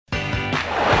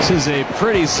This is a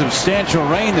pretty substantial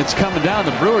rain that's coming down.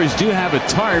 The Brewers do have a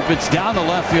tarp. It's down the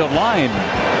left field line.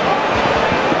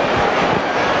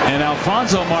 And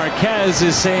Alfonso Marquez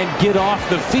is saying, get off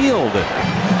the field.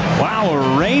 Wow,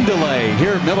 a rain delay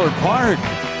here at Miller Park.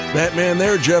 That man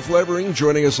there, Jeff Levering,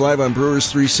 joining us live on Brewers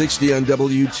 360 on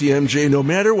WTMJ. No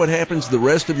matter what happens the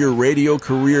rest of your radio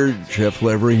career, Jeff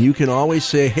Levering, you can always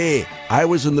say, hey, I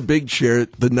was in the big chair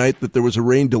the night that there was a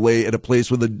rain delay at a place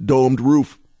with a domed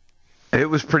roof. It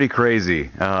was pretty crazy.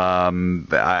 I'm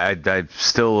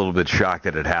still a little bit shocked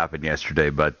that it happened yesterday.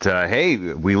 But, hey,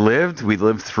 we lived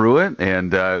through it,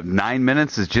 and 9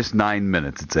 minutes is just 9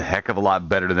 minutes. It's a heck of a lot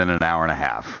better than an hour and a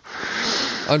half.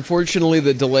 Unfortunately,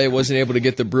 the delay wasn't able to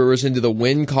get the Brewers into the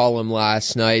win column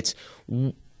last night.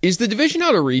 Is the division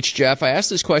out of reach, Jeff? I asked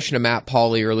this question to Matt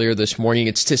Pauley earlier this morning.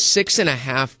 It's to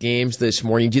 6.5 games this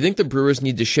morning. Do you think the Brewers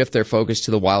need to shift their focus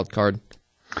to the wild card?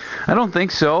 I don't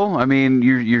think so. I mean,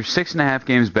 you're 6.5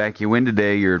 games back. You win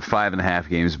today, you're at 5.5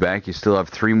 games back. You still have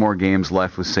 3 more games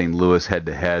left with St. Louis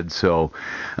head-to-head. So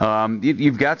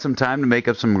you've got some time to make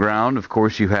up some ground. Of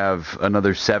course, you have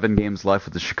another 7 games left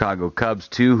with the Chicago Cubs,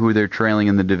 too, who they're trailing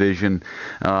in the division.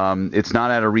 It's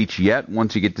not out of reach yet.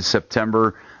 Once you get to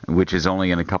September, which is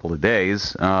only in a couple of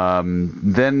days,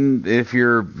 then if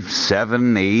you're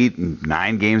 7, 8,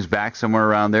 9 games back somewhere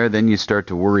around there, then you start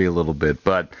to worry a little bit.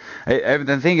 But I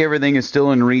think everything is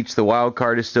still in reach. The wild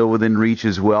card is still within reach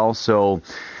as well. So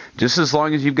just as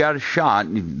long as you've got a shot,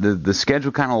 the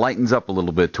schedule kind of lightens up a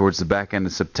little bit towards the back end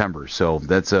of September. So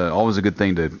that's always a good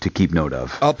thing to keep note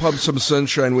of. I'll pump some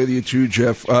sunshine with you too,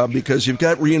 Jeff, because you've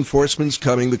got reinforcements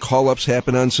coming. The call-ups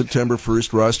happen on September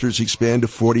 1st. Rosters expand to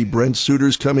 40. Brent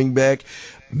Suter's coming back.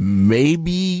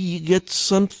 Maybe you get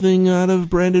something out of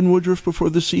Brandon Woodruff before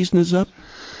the season is up?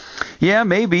 Yeah,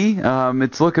 maybe.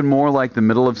 It's looking more like the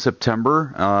middle of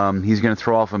September. He's going to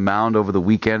throw off a mound over the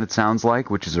weekend, it sounds like,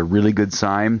 which is a really good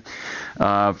sign.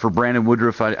 For Brandon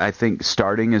Woodruff, I think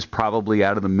starting is probably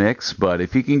out of the mix, but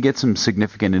if you can get some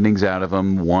significant innings out of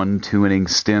him, 1-2 inning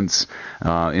stints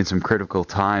in some critical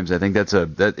times, I think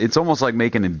it's almost like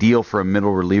making a deal for a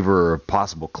middle reliever or a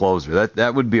possible closer.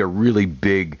 That would be a really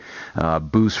big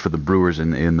boost for the Brewers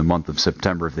in the month of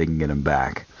September if they can get him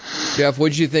back. Jeff,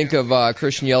 what did you think of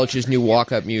Christian Yelich's new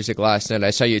walk-up music last night? I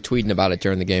saw you tweeting about it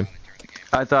during the game.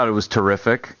 I thought it was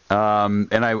terrific,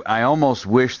 and I almost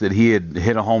wish that he had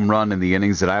hit a home run in the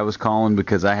innings that I was calling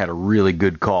because I had a really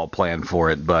good call planned for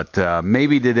it, but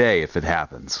maybe today if it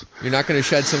happens. You're not going to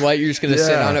shed some light? You're just going to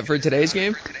sit on it for today's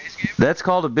game? That's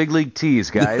called a big league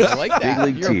tease, guys. I like that.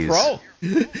 Big league tease. You're a pro.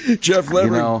 Jeff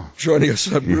Levering joining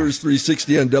us on Brewers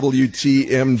 360 on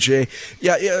WTMJ.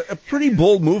 Yeah, a pretty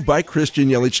bold move by Christian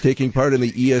Yelich taking part in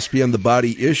the ESPN The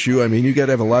Body issue. I mean, you got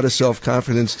to have a lot of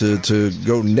self-confidence to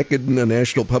go naked in a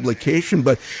national publication,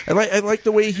 but I like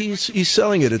the way he's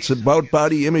selling it. It's about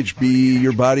body image. Be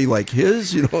your body like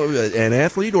his, an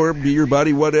athlete, or be your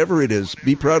body whatever it is.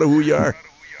 Be proud of who you are.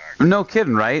 No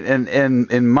kidding, right?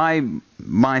 And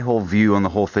my whole view on the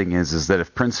whole thing is that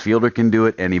if Prince Fielder can do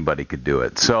it, anybody could do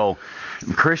it. So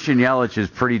Christian Yelich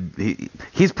is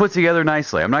he's put together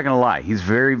nicely. I'm not going to lie. He's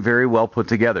very, very well put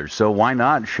together. So why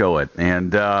not show it?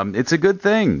 And it's a good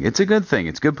thing. It's a good thing.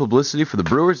 It's good publicity for the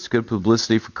Brewers. It's good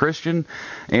publicity for Christian.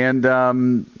 And,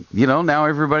 now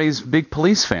everybody's big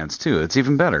Police fans, too. It's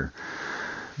even better.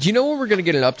 Do you know when we're going to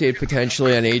get an update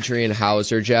potentially on Adrian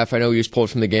Hauser, Jeff? I know he was pulled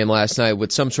from the game last night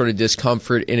with some sort of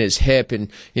discomfort in his hip.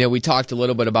 And, we talked a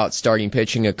little bit about starting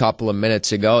pitching a couple of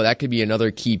minutes ago. That could be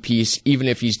another key piece. Even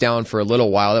if he's down for a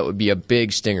little while, that would be a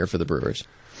big stinger for the Brewers.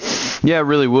 Yeah, it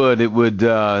really would. It would.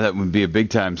 That would be a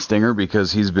big-time stinger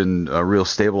because he's been a real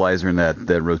stabilizer in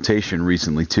that rotation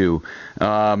recently, too.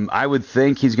 I would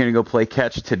think he's going to go play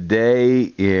catch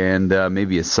today and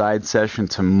maybe a side session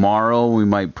tomorrow. We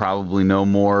might probably know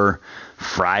more.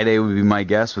 Friday would be my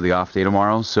guess with the off day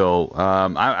tomorrow. So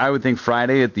I would think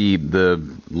Friday at the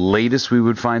latest we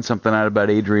would find something out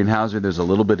about Adrian Hauser. There's a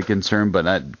little bit of concern,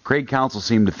 but Craig Counsell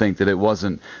seemed to think that it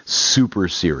wasn't super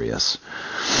serious.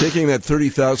 Taking that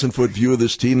 30,000-foot view of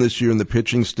this team this year and the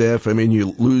pitching staff, I mean,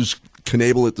 you lose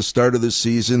Knebel at the start of the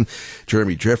season.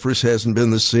 Jeremy Jeffress hasn't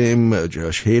been the same.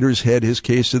 Josh Hader's had his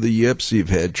case of the yips. You've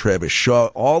had Travis Shaw.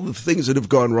 All the things that have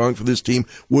gone wrong for this team.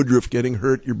 Woodruff getting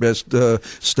hurt, your best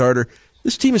starter.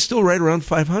 This team is still right around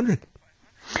 500.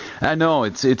 I know,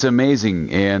 it's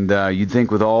amazing, and you'd think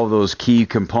with all those key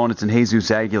components, and Jesus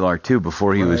Aguilar too,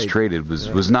 before he was traded,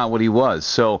 was not what he was.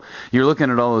 So you're looking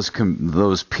at all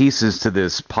those pieces to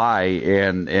this pie,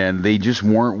 and they just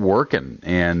weren't working.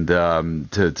 And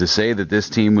to say that this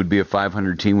team would be a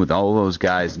 500 team with all those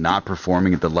guys not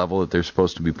performing at the level that they're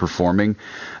supposed to be performing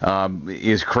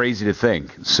is crazy to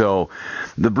think. So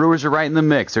the Brewers are right in the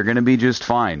mix. They're going to be just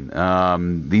fine.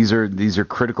 These are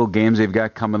critical games they've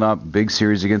got coming up. Big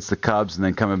series against the Cubs, and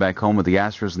then coming back home with the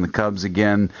Astros and the Cubs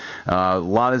again. A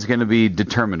lot is going to be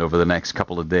determined over the next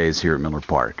couple of days here at Miller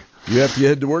Park. You have to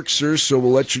head to work, sir, so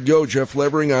we'll let you go. Jeff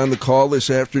Levering on the call this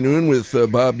afternoon with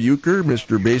Bob Uecker,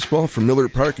 Mr. Baseball from Miller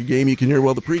Park, a game you can hear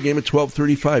the pregame at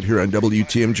 12:35 here on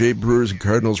WTMJ. Brewers and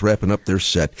Cardinals wrapping up their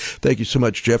set. Thank you so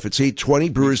much, Jeff. It's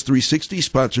 8:20, Brewers 360,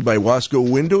 sponsored by Wasco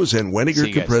Windows and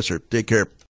Weniger Compressor. Take care.